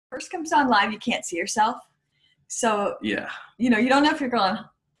first comes on live, you can't see yourself. So, yeah, you don't know if you're going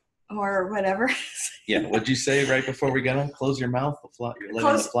or whatever. Yeah, what'd you say right before we got on? Close your mouth. You're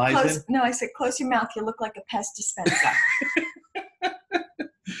letting the flies in? No, I said close your mouth. You look like a pest dispenser.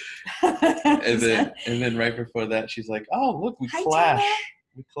 and then right before that, she's like, "Oh, look, we clash. Tina.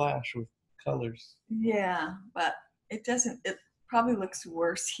 We clash with colors." Yeah, but it doesn't. It probably looks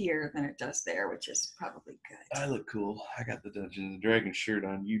worse here than it does there, which is probably good. I look cool. I got the Dungeons and Dragons shirt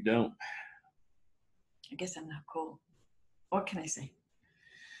on. You don't. I guess I'm not cool. What can I say?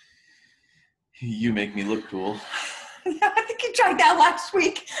 You make me look cool. I think you tried that last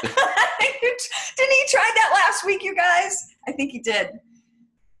week. Didn't he try that last week, you guys? I think he did.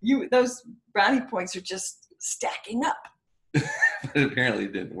 Those brownie points are just stacking up. But apparently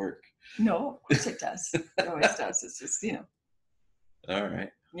it didn't work. No, of course it does. It always does. It's just, All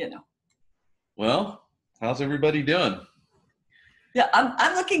right. Well, how's everybody doing? Yeah,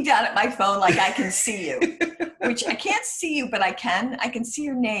 I'm looking down at my phone like I can see you, which I can't see you, but I can see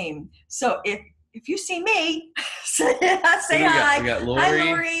your name. So if you see me, say hi. We got Lori. Hi,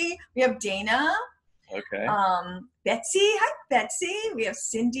 Lori. We have Dana. Okay. Betsy. Hi, Betsy. We have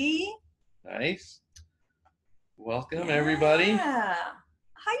Cindy. Nice. Welcome, everybody. Yeah.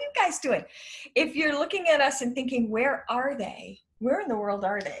 How you guys doing? If you're looking at us and thinking, where are they? Where in the world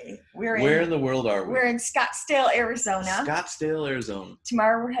are they? Where in the world are we? We're in Scottsdale, Arizona.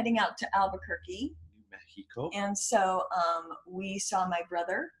 Tomorrow we're heading out to Albuquerque, Mexico. And so we saw my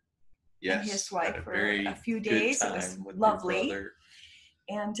brother and his wife for a few days. It was lovely.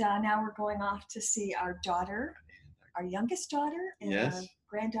 And now we're going off to see our daughter, our youngest daughter, and our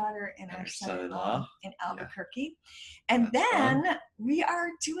granddaughter, and our son-in-law in Albuquerque. And then we are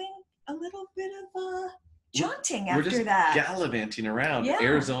doing a little bit of jaunting after that. We're just gallivanting around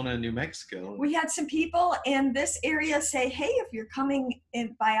Arizona and New Mexico. We had some people in this area say, hey, if you're coming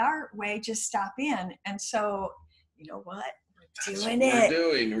in by our way, just stop in. And so, you know what? We're doing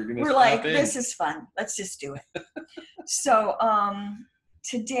it. We're like, this is fun. Let's just do it. So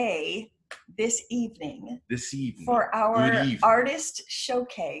today, this evening, for our artist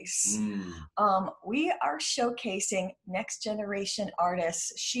showcase, we are showcasing next generation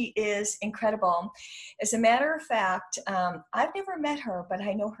artists. She is incredible. As a matter of fact, I've never met her, but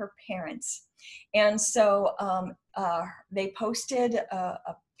I know her parents. And so they posted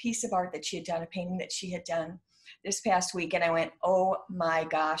a piece of art that she had done, a painting that she had done this past week. And I went, oh my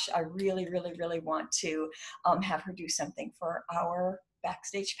gosh, I really, really, really want to have her do something for our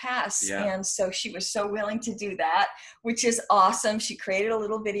BackStage Pass. And so she was so willing to do that, which is awesome. She created a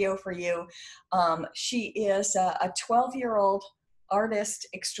little video for you. She is a 12-year-old artist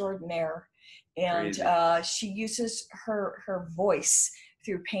extraordinaire, and she uses her voice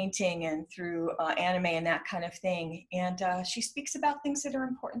through painting and through anime and that kind of thing. And she speaks about things that are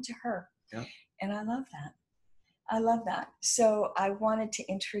important to her. And I love that. I love that. So I wanted to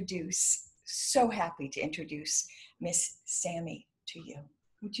so happy to introduce Miss Sammy to you.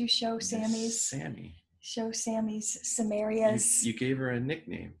 Would you show Sammy's Samaria's? You gave her a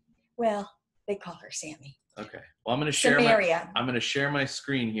nickname. Well, they call her Sammy. Okay. Well, I'm going to share my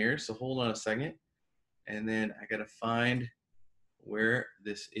screen here. So hold on a second, and then I got to find where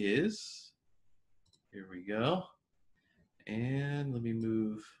this is. Here we go. And let me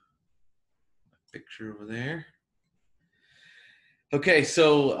move my picture over there. Okay,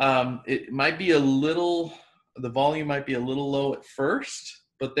 so it might be the volume might be a little low at first,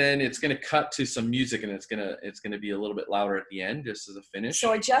 but then it's going to cut to some music, and it's going to be a little bit louder at the end, just as a finish.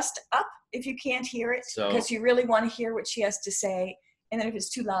 So adjust up if you can't hear it, because you really want to hear what she has to say. And then if it's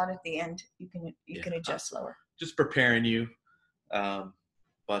too loud at the end, you can adjust lower. Just preparing you.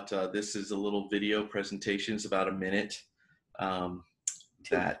 But this is a little video presentation. It's about a minute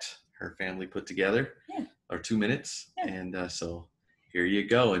that her family put together, or 2 minutes. And so here you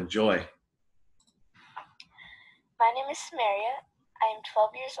go. Enjoy. My name is Samaria. I am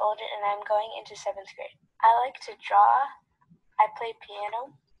 12 years old and I'm going into 7th grade. I like to draw, I play piano,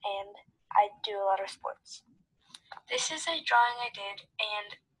 and I do a lot of sports. This is a drawing I did, and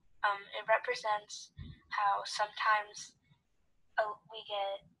it represents how sometimes we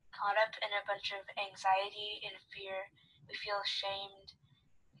get caught up in a bunch of anxiety and fear. We feel ashamed.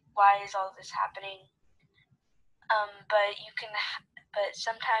 Why is all this happening? But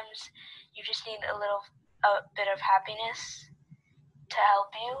sometimes you just need a bit of happiness to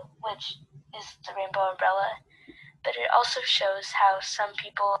help you, which is the rainbow umbrella. But it also shows how some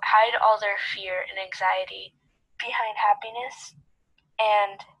people hide all their fear and anxiety behind happiness,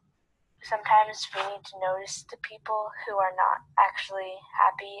 and sometimes we need to notice the people who are not actually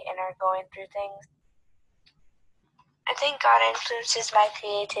happy and are going through things. I think God influences my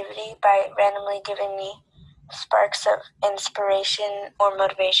creativity by randomly giving me sparks of inspiration or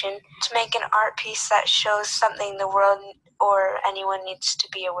motivation to make an art piece that shows something the world or anyone needs to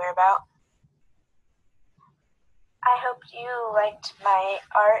be aware about. I hope you liked my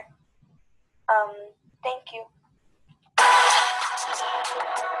art. Thank you.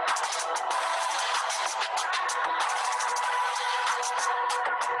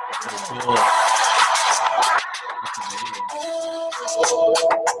 Cool.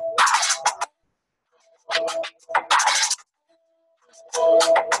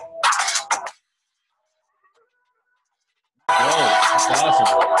 That's awesome.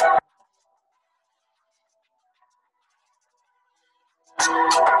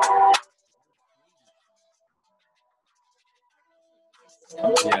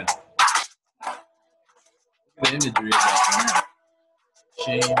 Yeah. The imagery of that.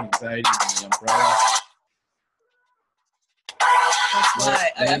 Shame, anxiety, and the umbrella. That's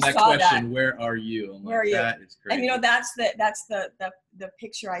right. And then I that saw question, that. where are you? I'm where are like, you? that is crazy. And you know, that's the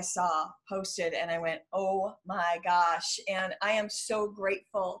picture I saw posted, and I went, oh my gosh. And I am so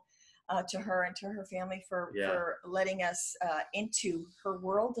grateful to her and to her family for letting us into her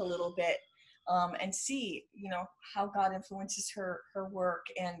world a little bit, and see, you know, how God influences her work,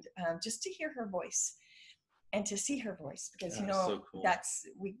 and just to hear her voice and to see her voice, because you know, so cool. that's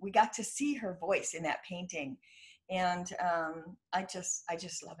we got to see her voice in that painting, and I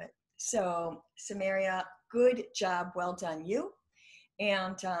just love it. So Samaria, good job, well done you.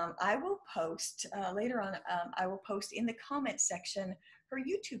 And I will post later on. I will post in the comment section her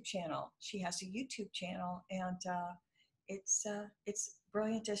YouTube channel. She has a YouTube channel, and it's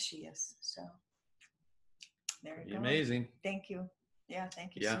brilliant as she is. So there you go. Amazing. Thank you. Yeah,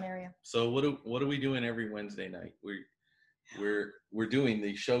 thank you, Samaria. So what are we doing every Wednesday night? We're doing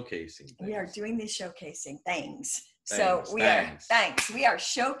the showcasing things. We are doing the showcasing things. So we are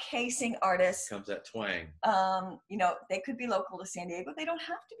showcasing artists. Comes that twang. You know, they could be local to San Diego. They don't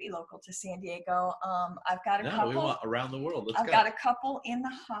have to be local to San Diego. I've got a couple. We want around the world. I've got a couple in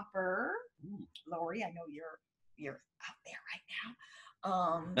the hopper. Ooh. Lori, I know you're out there right now.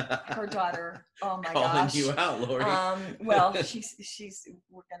 Her daughter. Oh my gosh. Calling you out, Lori. Well,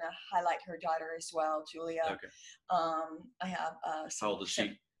 we're gonna highlight her daughter as well, Julia. Okay. I have. How old is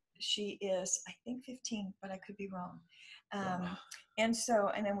she? She is, I think, 15, but I could be wrong. And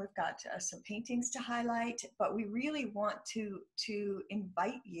then we've got some paintings to highlight, but we really want to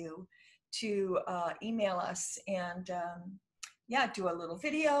invite you to email us and do a little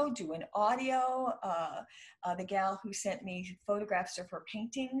video, do an audio. The gal who sent me photographs of her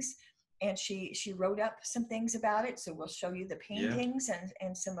paintings, and she wrote up some things about it. So we'll show you the paintings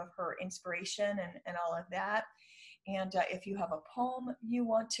and some of her inspiration and all of that. And if you have a poem you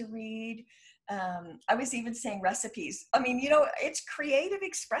want to read, I was even saying recipes. I mean, you know, it's creative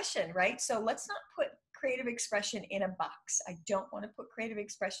expression, right? So let's not put creative expression in a box. I don't want to put creative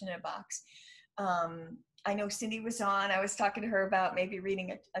expression in a box. I know Cindy was on. I was talking to her about maybe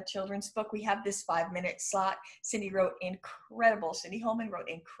reading a children's book. We have this 5-minute slot. Cindy Holman wrote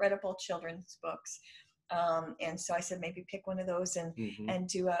incredible children's books. And so I said, maybe pick one of those and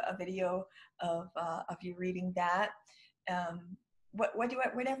do a video of you reading that.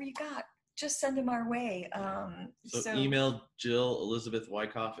 Whatever you got, just send them our way. So email Jill Elizabeth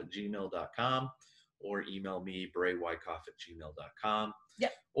Wyckoff at gmail.com, or email me Brae Wyckoff at gmail.com.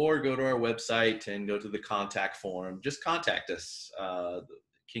 Yep. Or go to our website and go to the contact form. Just contact us,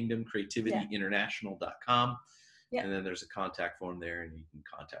 kingdomcreativityyinternational.com. Yep. And then there's a contact form there, and you can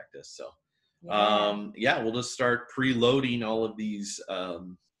contact us. So we'll just start preloading all of these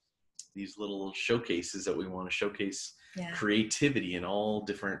little showcases that we want to showcase creativity in all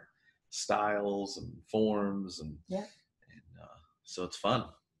different styles and forms, and so it's fun.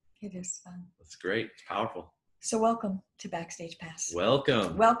 It is fun. It's great. It's powerful. So welcome to BackStage Pass.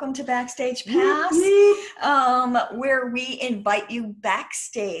 Welcome to BackStage Pass, where we invite you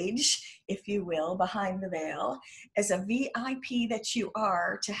backstage, if you will, behind the veil, as a VIP that you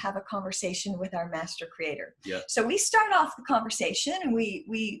are, to have a conversation with our master creator. Yep. So we start off the conversation, and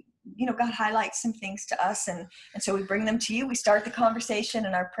we God highlights some things to us, and so we bring them to you. We start the conversation,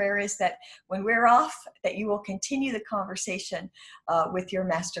 and our prayer is that when we're off, that you will continue the conversation with your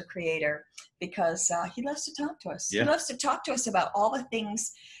master creator, because he loves to talk to us. Yeah. He loves to talk to us about all the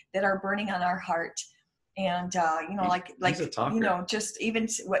things that are burning on our heart. And, just even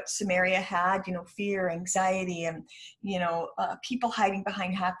what Samaria had, fear, anxiety, and, people hiding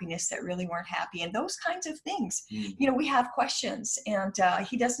behind happiness that really weren't happy, and those kinds of things. We have questions, and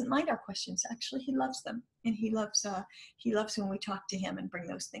he doesn't mind our questions. Actually, he loves them, and he loves when we talk to him and bring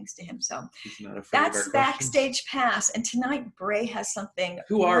those things to him. So that's Backstage Pass. And tonight, Brae has something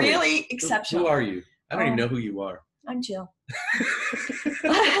really exceptional. Who are you? I don't even know who you are. I'm Jill.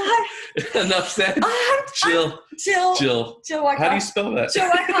 Enough said. Jill. Wyckoff. How do you spell that? Jill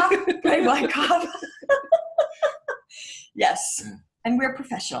Wyckoff. Brae Wyckoff. Yes. And we're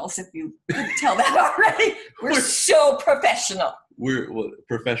professionals, if you couldn't tell that already. We're so professional. We're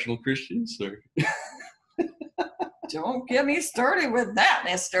professional Christians, or? Don't get me started with that,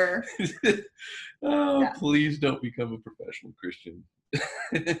 mister. Please don't become a professional Christian.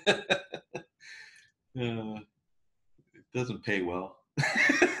 It doesn't pay well.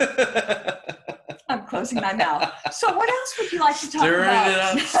 I'm closing my mouth. So what else would you like to talk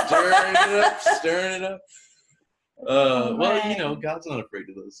about? Stirring it up. Well, God's not afraid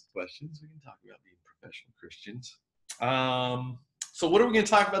of those questions. We can talk about being professional Christians. So what are we going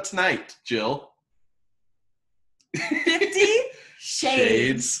to talk about tonight, Jill? 50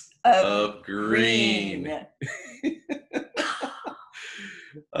 Shades of Green.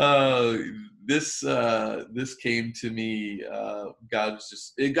 This came to me.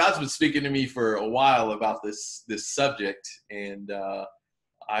 God's been speaking to me for a while about this subject, and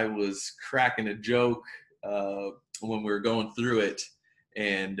I was cracking a joke when we were going through it,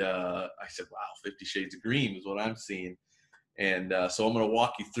 and I said, "Wow, 50 Shades of Green is what I'm seeing," and so I'm going to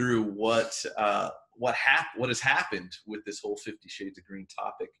walk you through what has happened with this whole 50 Shades of Green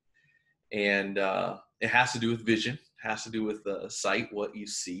topic, and it has to do with vision, has to do with sight, what you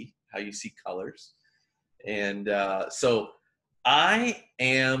see, how you see colors. And so I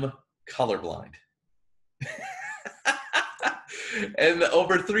am colorblind. And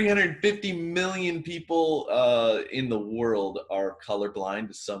over 350 million people in the world are colorblind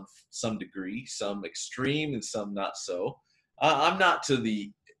to some degree, some extreme and some not so. I'm not to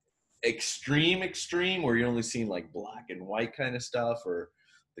the extreme where you're only seeing like black and white kind of stuff, or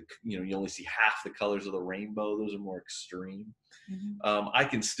you only see half the colors of the rainbow. Those are more extreme. Mm-hmm. I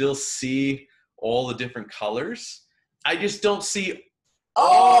can still see all the different colors. I just don't see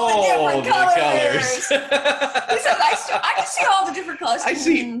all the different colors. I can see all the different colors. I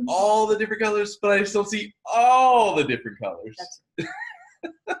see all the different colors, but I just don't see all the different colors.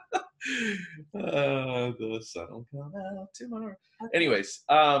 The sun will come out tomorrow. Okay. Anyways,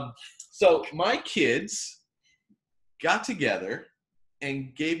 so my kids got together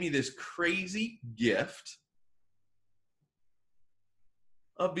and gave me this crazy gift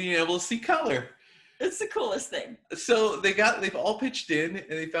of being able to see color. It's the coolest thing. So they've all pitched in,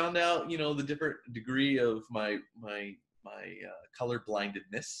 and they found out, the different degree of my color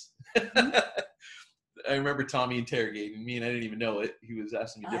blindedness. Mm-hmm. I remember Tommy interrogating me, and I didn't even know it. He was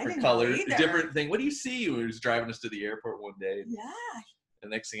asking me different colors, different thing. What do you see? When he was driving us to the airport one day. Yeah. The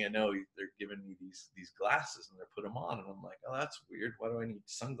next thing I know, they're giving me these glasses, and they're put them on, and I'm like, oh, that's weird. Why do I need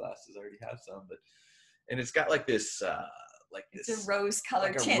sunglasses? I already have some. And it's got like this, it's a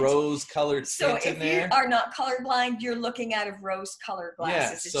rose-colored tint. A rose-colored tint in there. So if you are not colorblind, you're looking out of rose-colored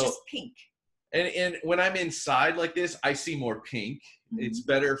glasses. It's just pink. And when I'm inside like this, I see more pink. Mm-hmm. It's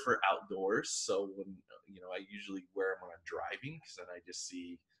better for outdoors. So when I usually wear them when I'm driving, because then I just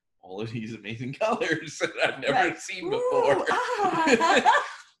see all of these amazing colors that I've never seen before.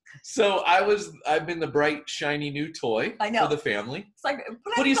 So I've been the bright, shiny new toy for the family. It's like,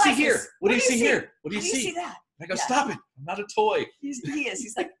 what do you see here? What do you see here? What do you see? That? I go, stop it! I'm not a toy. He is.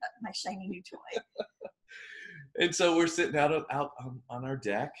 He's like my shiny new toy. And so we're sitting out on our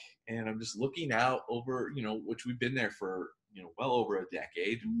deck, and I'm just looking out over, which we've been there for, well over a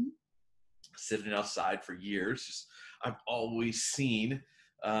decade, mm-hmm. sitting outside for years. I've always seen,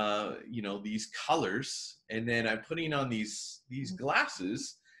 these colors, and then I'm putting on these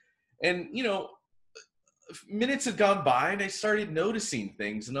glasses, and, minutes had gone by, and I started noticing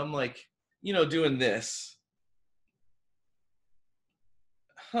things, and I'm like, doing this.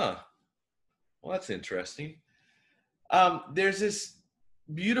 Huh. Well, that's interesting. There's this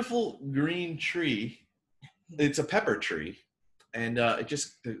beautiful green tree. It's a pepper tree, and it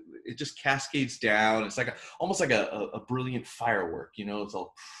just cascades down. It's like almost like a brilliant firework. It's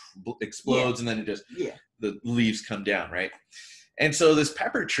all explodes, and then it just the leaves come down, right? And so this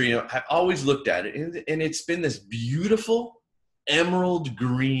pepper tree, I've always looked at it, and it's been this beautiful emerald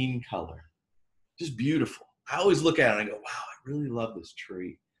green color, just beautiful. I always look at it and I go, wow, I really love this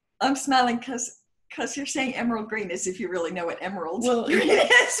tree. I'm smiling because Because you're saying emerald green as if you really know what emerald green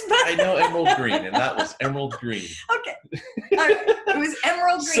is. But I know emerald green, and that was emerald green. Okay. It was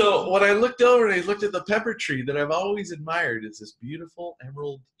emerald green. So when I looked over and I looked at the pepper tree that I've always admired is this beautiful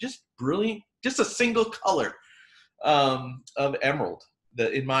emerald, just brilliant, just a single color of emerald,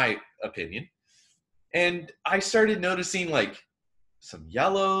 in my opinion. And I started noticing like some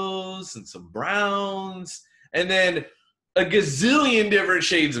yellows and some browns, and then a gazillion different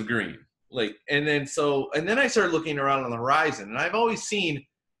shades of green. And then I started looking around on the horizon, and I've always seen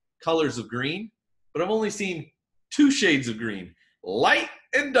colors of green, but I've only seen 2 shades of green, light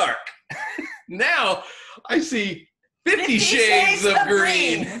and dark. Now I see 50 shades of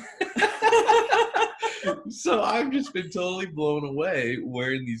green. So I've just been totally blown away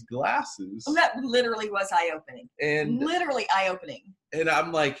wearing these glasses. Well, that literally was eye-opening. Literally eye-opening. And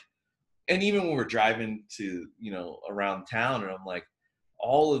I'm like, and even when we're driving to, around town, and I'm like,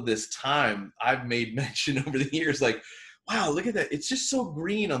 all of this time I've made mention over the years, like, wow, look at that. It's just so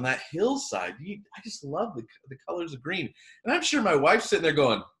green on that hillside. I just love the colors of green. And I'm sure my wife's sitting there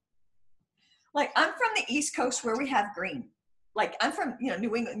going, like, I'm from the East Coast where we have green. Like, I'm from,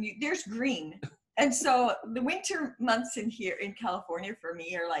 New England. There's green. And so the winter months in California for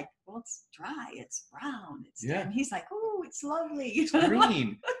me are like, well, it's dry, it's brown, and he's like, oh, it's lovely. It's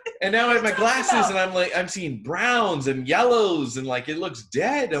green. And now I have my glasses and I'm like, I'm seeing browns and yellows and like, it looks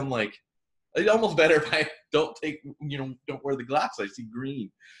dead. I'm like, it's almost better if I don't wear the glasses. I see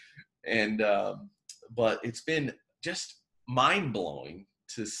green. And, but it's been just mind blowing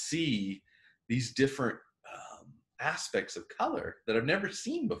to see these different aspects of color that I've never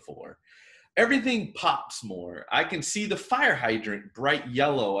seen before. Everything pops more. I can see the fire hydrant bright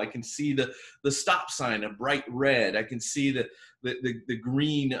yellow. I can see the stop sign a bright red. I can see the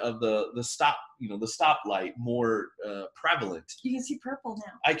green of the stop, the stoplight more prevalent. You can see purple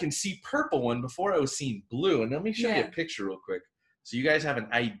now. I can see purple one before I was seeing blue. And let me show you a picture real quick so you guys have an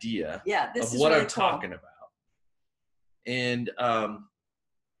idea of what I'm talking about. And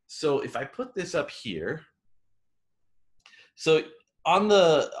so if I put this up here, so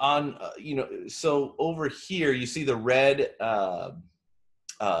so over here you see the red what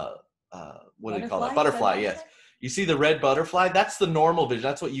do they call that? Butterfly, yes. You see the red butterfly? That's the normal vision.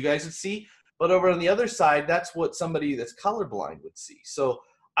 That's what you guys would see. But over on the other side, that's what somebody that's colorblind would see. So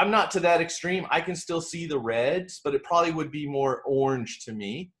I'm not to that extreme. I can still see the reds, but it probably would be more orange to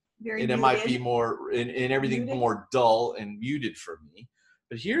me. Very and muted. It might be more, and everything muted. More dull and muted for me.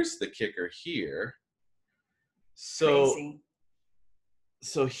 But here's the kicker here. So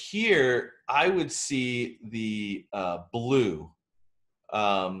here I would see the blue,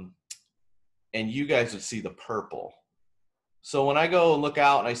 and you guys would see the purple. So when I go and look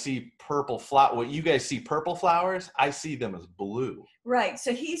out and I see purple what you guys see purple flowers, I see them as blue. Right.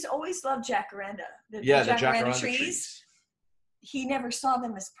 So he's always loved jacaranda. The jacaranda trees. He never saw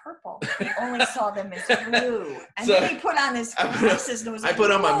them as purple. He only saw them as blue. And so, then he put on his glasses. And was like, I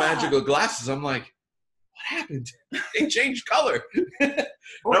put on my magical glasses. I'm like, what happened? They changed color. And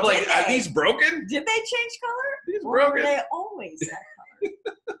I'm like, are these broken? Did they change color? These broken. Were they always that color?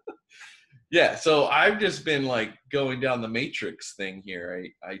 Yeah, so I've just been like going down the matrix thing here.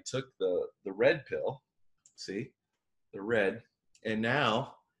 I took the red pill, see, the red, and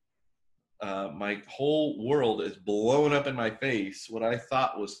now my whole world is blowing up in my face. What I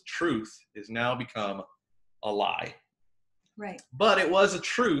thought was truth has now become a lie. Right. But it was a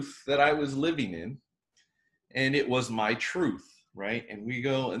truth that I was living in. And it was my truth, right? And we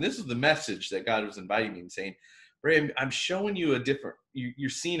go, and this is the message that God was inviting me and saying, Brae, I'm showing you you're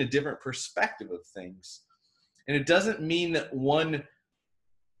seeing a different perspective of things. And it doesn't mean that one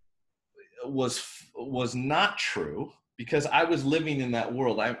was not true, because I was living in that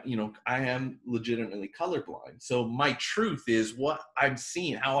world. I am legitimately colorblind. So my truth is what I'm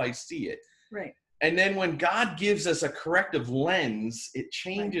seeing, how I see it. Right. And then when God gives us a corrective lens, it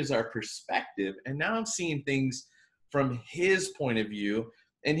changes our perspective. And now I'm seeing things from his point of view,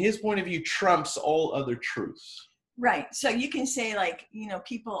 and his point of view trumps all other truths. Right. So you can say, like,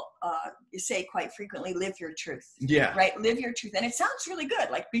 people say quite frequently, live your truth. Yeah. Right. Live your truth. And it sounds really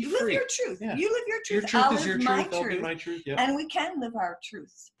good. Like, be live free. Your truth. Yeah. You live your truth. Your truth I'll is your live my truth. I'll be my truth. Yeah. And we can live our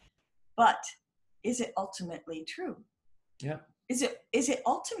truth. But is it ultimately true? Yeah. Is it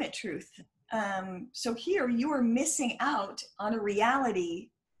ultimate truth? So here you are missing out on a reality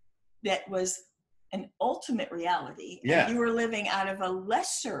that was an ultimate reality. Yeah. And you were living out of a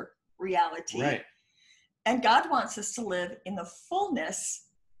lesser reality. Right. And God wants us to live in the fullness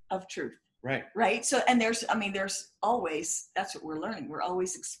of truth. Right. Right. So, and there's always, that's what we're learning. We're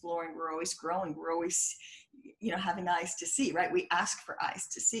always exploring. We're always growing. We're always having eyes to see, right? We ask for eyes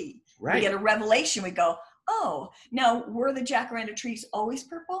to see. Right. We get a revelation. We go, oh, now were the jacaranda trees always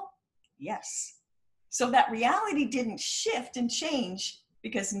purple? Yes. So that reality didn't shift and change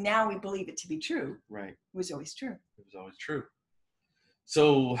because now we believe it to be true. Right. It was always true. It was always true.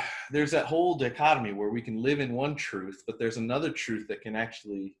 So there's that whole dichotomy where we can live in one truth, but there's another truth that can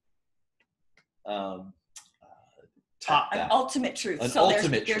actually top that. An ultimate truth.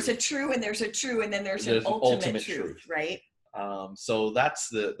 There's a true and there's a true and then there's an ultimate truth, right? So that's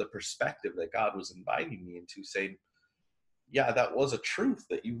the perspective that God was inviting me into, saying, yeah, that was a truth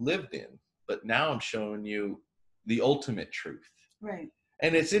that you lived in, but now I'm showing you the ultimate truth. Right.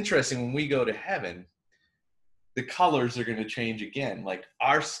 And it's interesting, when we go to heaven, the colors are going to change again. Like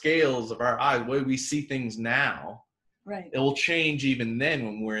our scales of our eye, the way we see things now, right, it will change even then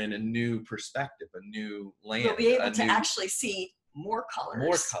when we're in a new perspective, a new land. We'll be able to actually see more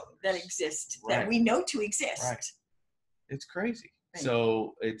colors that exist, right, that we know to exist. Right. It's crazy. Right.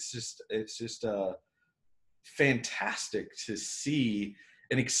 So it's just fantastic to see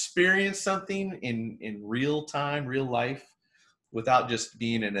and experience something in real time, real life, without just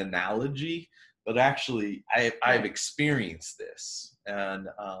being an analogy, but actually I've experienced this, and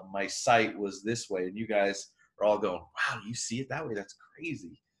my sight was this way, and you guys are all going, wow, you see it that way? That's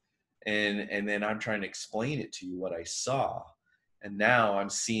crazy. And then I'm trying to explain it to you, what I saw, and now I'm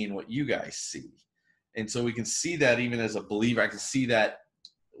seeing what you guys see. And so we can see that even as a believer. I can see that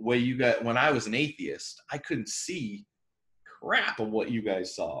way you got. When I was an atheist, I couldn't see crap of what you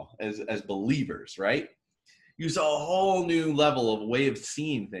guys saw as believers, right? You saw a whole new level of way of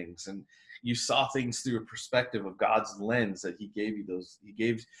seeing things, and you saw things through a perspective of God's lens that he gave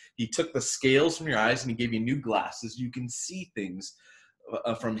you. He took the scales from your eyes and he gave you new glasses. You can see things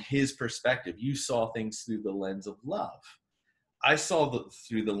from his perspective. You saw things through the lens of love. I saw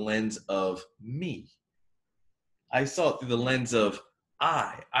through the lens of me. I saw it through the lens of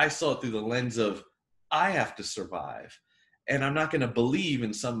I saw it through the lens of I have to survive. And I'm not going to believe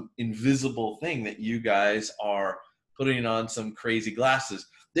in some invisible thing that you guys are putting on some crazy glasses.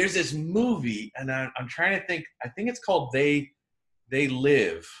 There's this movie, and I'm trying to think. I think it's called They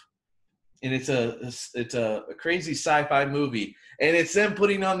Live, and it's a crazy sci-fi movie, and it's them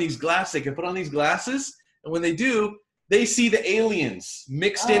putting on these glasses. They can put on these glasses, and when they do, they see the aliens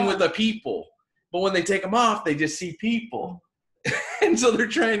mixed in with the people. But when they take them off, they just see people, and so they're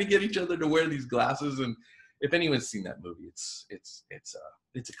trying to get each other to wear these glasses. And if anyone's seen that movie, it's a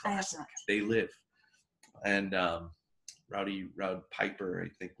classic. They Live, and Rowdy Piper, I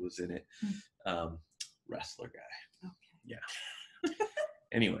think, was in it. Wrestler guy. Okay. Yeah.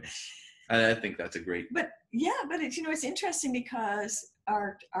 Anyways, I think that's a great. But it's, it's interesting because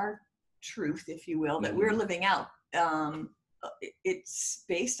our truth, if you will, that we're living out, it's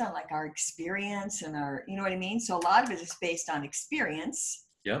based on like our experience and our, you know what I mean? So a lot of it is based on experience.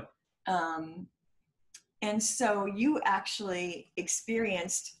 Yep. And so you actually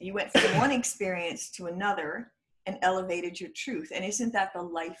you went from one experience to another and elevated your truth. And isn't that the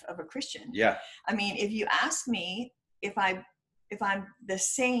life of a Christian? Yeah. I mean, if you ask me if I'm the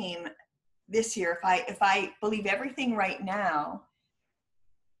same this year, if I believe everything right now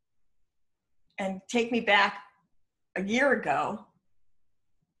and take me back a year ago,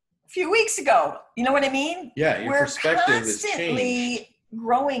 a few weeks ago, you know what I mean? Yeah, your perspective is changed. We're constantly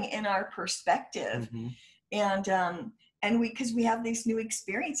growing in our perspective. Mm-hmm. And because we have these new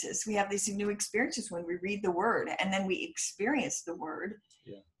experiences. We have these new experiences when we read the word and then we experience the word.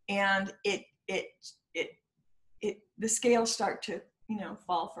 Yeah. And the scales start to,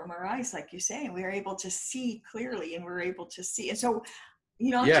 fall from our eyes, like you say, and we're able to see clearly, and we're able to see. And so,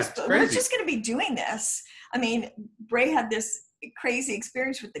 we're just going to be doing this. I mean, Brae had this crazy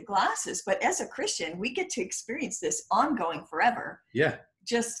experience with the glasses, but as a Christian, we get to experience this ongoing forever. Yeah.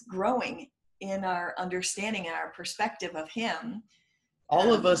 Just growing in our understanding and our perspective of him.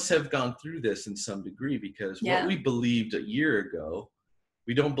 All of us have gone through this in some degree, because what we believed a year ago,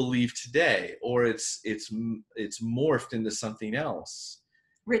 we don't believe today, or it's morphed into something else.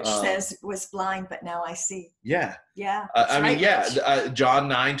 Rich says, was blind, but now I see. Yeah. Yeah. John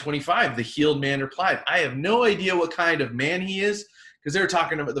 9:25, the healed man replied, I have no idea what kind of man he is, because they were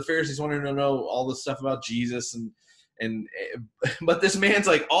talking about, the Pharisees wanted to know all this stuff about Jesus, but this man's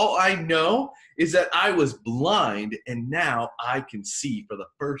like, all I know is that I was blind and now I can see for the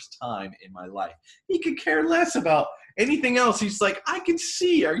first time in my life. He could care less about anything else. He's like, I can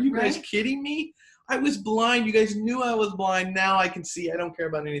see. Are you guys kidding me? I was blind. You guys knew I was blind. Now I can see. I don't care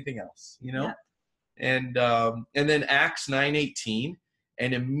about anything else, Yeah. And then Acts 9:18,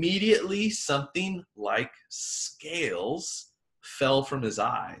 and immediately something like scales fell from his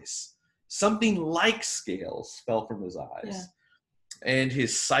eyes. something like scales fell from his eyes, and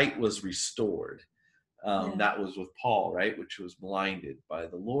his sight was restored. That was with Paul, right? Which was blinded by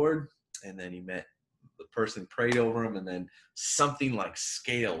the Lord. And then he met the person, prayed over him, and then something like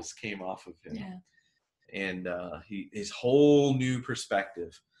scales came off of him. Yeah. And his whole new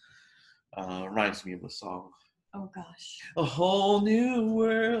perspective reminds me of the song. Oh, gosh. A whole new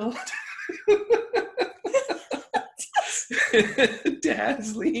world.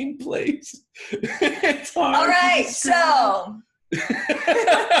 Dazzling place. All right, so moving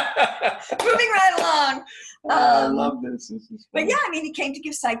right along. I love this. But yeah, I mean, he came to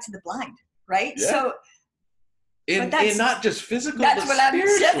give sight to the blind, right? Yeah. So, and not just physical, that's but what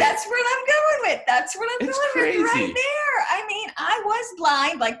spiritual. That's what I'm going with. That's what I'm going with right there. I mean, I was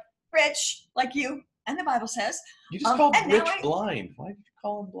blind, like Rich, like you, and the Bible says. You just called Rich blind. Why did you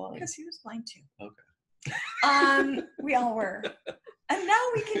call him blind? Because he was blind too. Okay. We all were. And now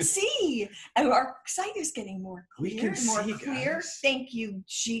we can see. And our sight is getting more clear. We can see, clear. Guys. Thank you,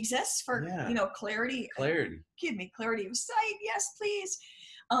 Jesus, for clarity. Clarity. Give me clarity of sight. Yes, please.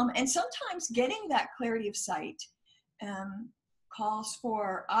 And sometimes getting that clarity of sight calls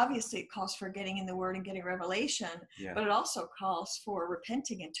for getting in the Word and getting revelation, but it also calls for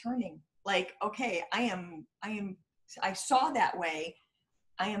repenting and turning. Like, okay, I saw that way.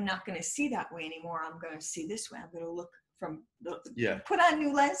 I am not going to see that way anymore. I'm going to see this way. I'm going to look put on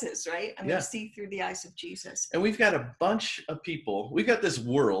new lenses, right? I'm going to see through the eyes of Jesus. And we've got a bunch of people. We've got this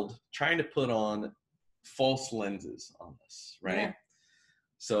world trying to put on false lenses on us, right? Yeah.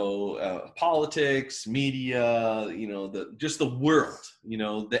 So politics, media, just the world,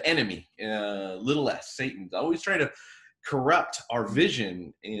 the enemy, little s, Satan's always trying to corrupt our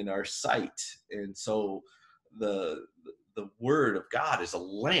vision and our sight. And so the Word of God is a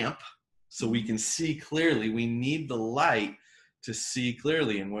lamp so we can see clearly. We need the light to see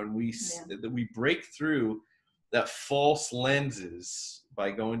clearly. And when we break through that false lenses by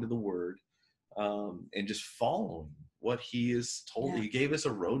going to the Word and just following what he has told. He gave us a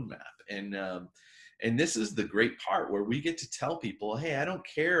roadmap. And this is the great part where we get to tell people, hey, I don't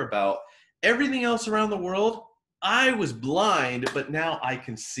care about everything else around the world. I was blind, but now I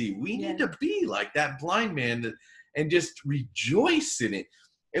can see. We need to be like that blind man and just rejoice in it.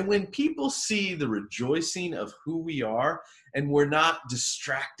 And when people see the rejoicing of who we are, and we're not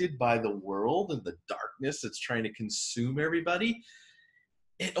distracted by the world and the darkness that's trying to consume everybody,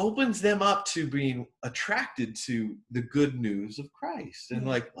 it opens them up to being attracted to the good news of Christ. And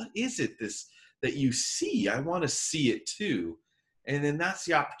like, what is it that you see? I want to see it too. And then that's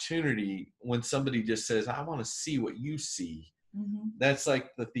the opportunity when somebody just says, I want to see what you see. Mm-hmm. That's like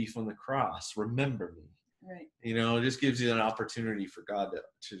the thief on the cross. Remember me. Right. It just gives you an opportunity for God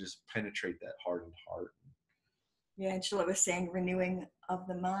to just penetrate that hardened heart. Yeah, Angela was saying renewing of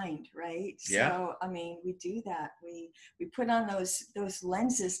the mind, right? Yeah. So, I mean, we do that. We put on those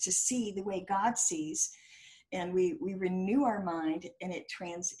lenses to see the way God sees, and we renew our mind, and it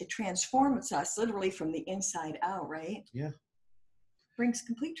transforms us literally from the inside out, right? Yeah. Brings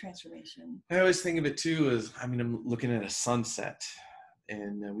complete transformation. I always think of it too as, I'm looking at a sunset,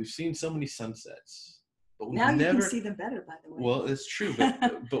 and we've seen so many sunsets. But now you can see them better, by the way. Well, it's true,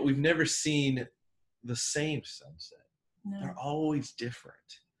 but we've never seen the same sunset. No. They're always different.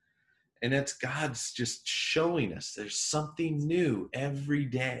 And that's God's just showing us there's something new every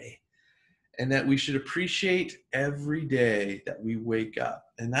day. And that we should appreciate every day that we wake up.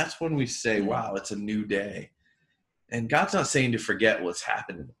 And that's when we say, wow, it's a new day. And God's not saying to forget what's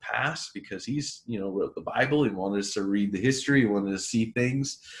happened in the past, because he's, wrote the Bible. He wanted us to read the history. He wanted us to see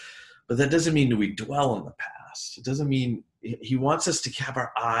things. But that doesn't mean that we dwell on the past. It doesn't mean he wants us to have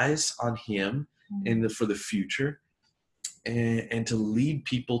our eyes on him for the future and to lead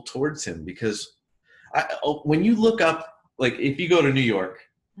people towards him. Because when you look up, like if you go to New York,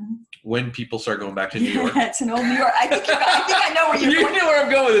 when people start going back to New York. It's an old New York. I think I know where you're going. You know where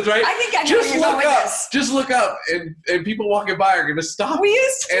I'm going with this, right? I think I know where you're going with this. Just look up, and people walking by are going to stop. We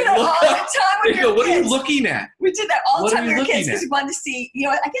used to do that all the time with your kids. What are you looking at? We did that all the time with your kids because we wanted to see,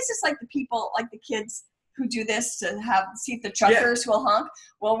 I guess it's like the people, like the kids who do this to see if the truckers will honk.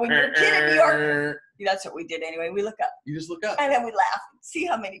 Well, when you're a kid in New York, that's what we did anyway. We look up. You just look up. And then we laugh and see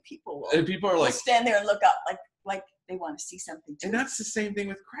how many people will. And people are like, stand there and look up like they want to see something too. And that's the same thing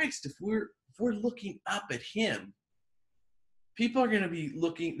with Christ. If we're looking up at him, people are going to be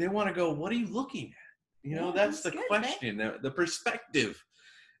looking. They want to go, what are you looking at? That's the question, the perspective.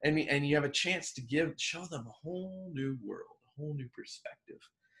 And you have a chance to show them a whole new world, a whole new perspective.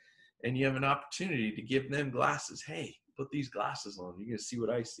 And you have an opportunity to give them glasses. Hey, put these glasses on. You're going to see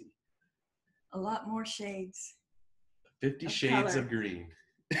what I see. A lot more shades. 50 shades of green.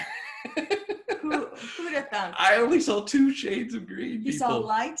 Who'd have thought? I only saw 2 shades of green. You saw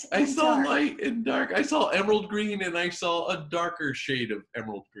light and I saw dark. light and dark. I saw emerald green, and I saw a darker shade of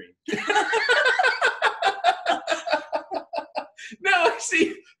emerald green. Now I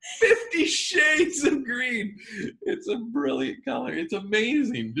see 50 shades of green. It's a brilliant color. It's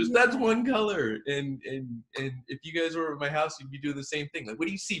amazing. Just that's one color. And if you guys were at my house, you'd be doing the same thing. Like, what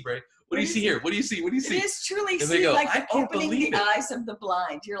do you see, Brae? What do you see here? What do you see? What do you see? It is truly like opening the eyes of the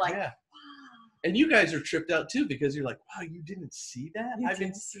blind. You're like, wow. And you guys are tripped out too, because you're like, wow, you didn't see that? I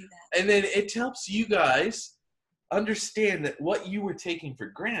didn't see that. And then it helps you guys understand that what you were taking for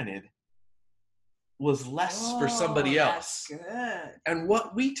granted was less for somebody else. That's good. And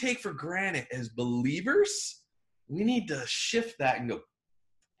what we take for granted as believers, we need to shift that and go,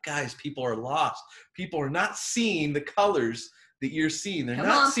 guys, people are lost. People are not seeing the colors that you're seeing. They're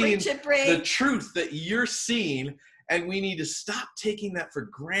not seeing the truth that you're seeing. And we need to stop taking that for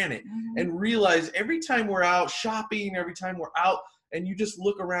granted and realize every time we're out shopping, every time we're out and you just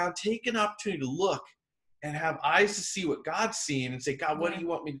look around, take an opportunity to look and have eyes to see what God's seeing and say, God, what do you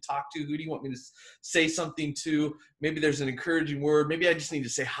want me to talk to? Who do you want me to say something to? Maybe there's an encouraging word. Maybe I just need to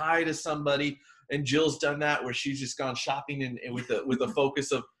say hi to somebody. And Jill's done that where she's just gone shopping and with a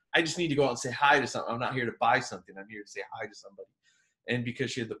focus of, I just need to go out and say hi to something. I'm not here to buy something. I'm here to say hi to somebody. And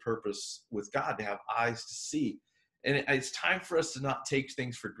because she had the purpose with God to have eyes to see. And it's time for us to not take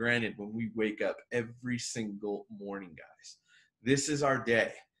things for granted when we wake up every single morning, guys. This is our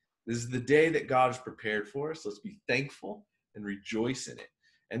day. This is the day that God has prepared for us. Let's be thankful and rejoice in it.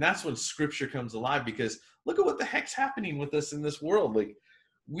 And that's when Scripture comes alive, because look at what the heck's happening with us in this world. Like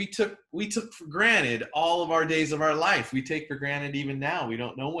we took for granted all of our days of our life. We take for granted even now. We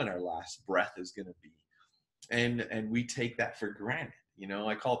don't know when our last breath is going to be. And we take that for granted. You know,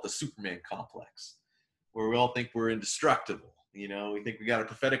 I call it the Superman complex, where we all think we're indestructible. You know, we think we got a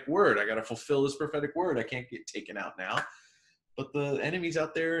prophetic word. I got to fulfill this prophetic word. I can't get taken out now. But the enemy's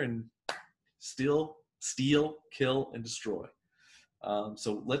out there and steal, kill, and destroy.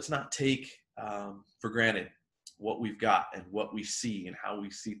 So let's not take for granted what we've got and what we see and how we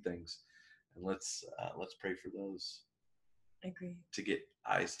see things. And let's pray for those. Agree. To get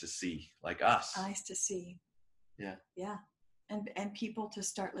eyes to see, like us. Eyes to see. Yeah. Yeah. And people to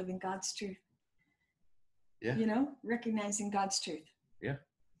start living God's truth. Yeah. You know, recognizing God's truth. Yeah.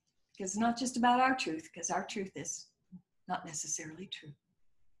 Because it's not just about our truth, because our truth is not necessarily true.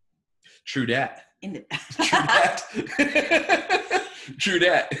 True dat. True dat. True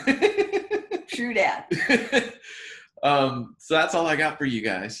dat. True dat. So that's all I got for you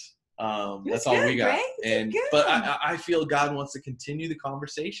guys. That's all we got. But I feel God wants to continue the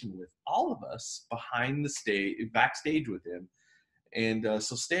conversation with all of us behind the stage, backstage with him. And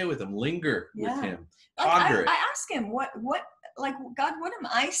so stay with him, linger with him, ponder it. I ask him, what, like, God, what am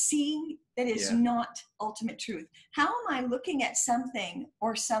I seeing that is not ultimate truth? How am I looking at something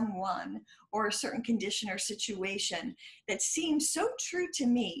or someone or a certain condition or situation that seems so true to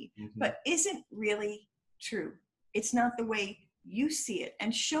me, but isn't really true? It's not the way you see it.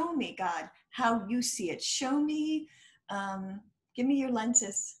 And show me, God, how you see it. Show me, give me your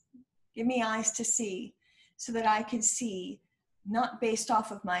lenses, give me eyes to see so that I can see, not based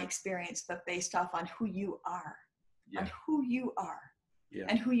off of my experience, but based off on who you are, on who you are,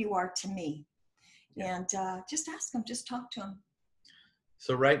 and who you are to me. And just ask him, just talk to him.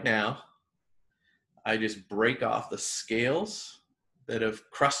 So right now, I just break off the scales that have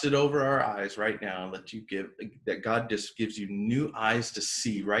crusted over our eyes right now, that God just gives you new eyes to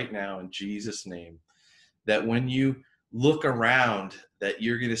see right now in Jesus' name. That when you look around, that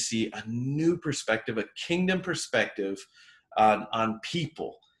you're going to see a new perspective, a kingdom perspective on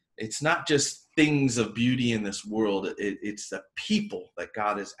people. It's not just things of beauty in this world. It's the people that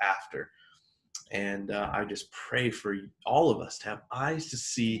God is after. And I just pray for all of us to have eyes to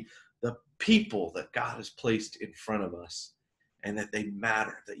see the people that God has placed in front of us and that they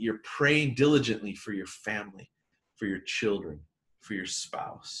matter, that you're praying diligently for your family, for your children, for your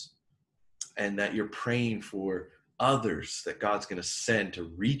spouse, and that you're praying for others that God's going to send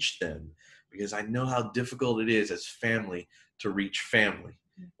to reach them, because I know how difficult it is as family to reach family.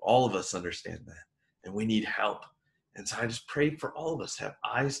 All of us understand that, and we need help. And so I just pray for all of us to have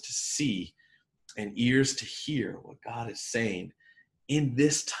eyes to see and ears to hear what God is saying in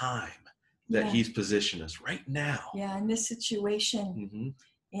this time that he's positioned us right now. Yeah, in this situation,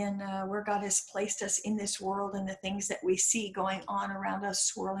 in where God has placed us in this world and the things that we see going on around us,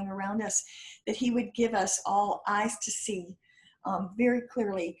 swirling around us, that he would give us all eyes to see very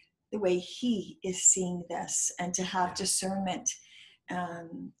clearly the way he is seeing this, and to have discernment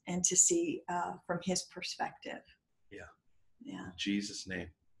and to see from his perspective. Yeah. In Jesus' name.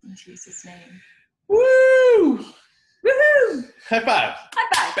 In Jesus' name. Woo! Woohoo! High five.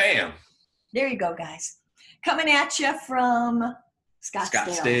 High five. Bam. There you go, guys. Coming at you from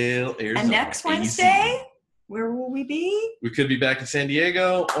Scottsdale, Arizona. And next Wednesday, where will we be? We could be back in San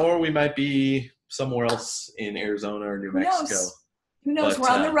Diego, or we might be somewhere else in Arizona or New Mexico. Who knows? But,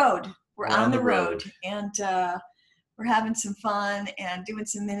 we're on the road. We're on the road. And we're having some fun and doing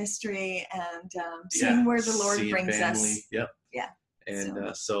some ministry and seeing where the Lord brings us. Yep. Yeah.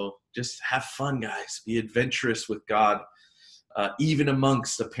 And so just have fun, guys. Be adventurous with God. Even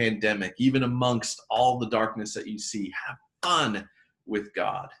amongst the pandemic, even amongst all the darkness that you see, have fun with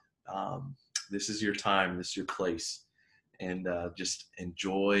God. This is your time. This is your place. And just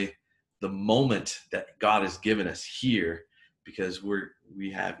enjoy the moment that God has given us here, because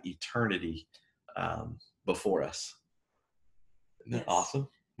we have eternity before us. Isn't that awesome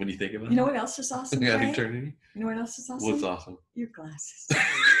when you think about it? You know what else is awesome? Yeah, eternity. You know what else is awesome? What's awesome? Your glasses.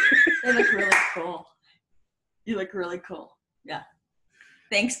 They look really cool. You look really cool. Yeah.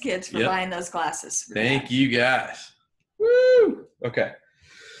 Thanks, kids, for buying those glasses. Thank you, guys. Woo! Okay.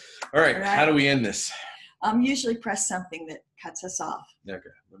 All right. How do we end this? Usually press something that cuts us off. Okay.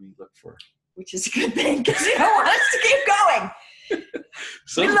 Let me look for it. Which is a good thing, because you don't want us to keep going.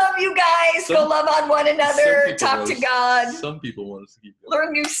 We love you guys. Go love on one another. Talk to God. Some people want us to keep going.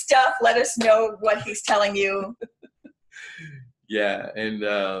 Learn new stuff. Let us know what He's telling you. Yeah. And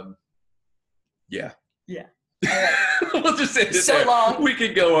yeah. Yeah. All right. We'll just say this. So there. Long. We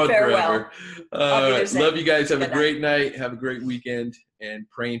could go on Farewell. Forever. Love you guys. Have a great night. Have a great weekend. And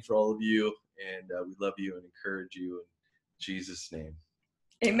praying for all of you. And we love you and encourage you in Jesus' name.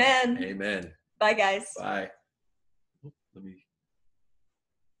 Amen. Amen. Bye, guys. Bye.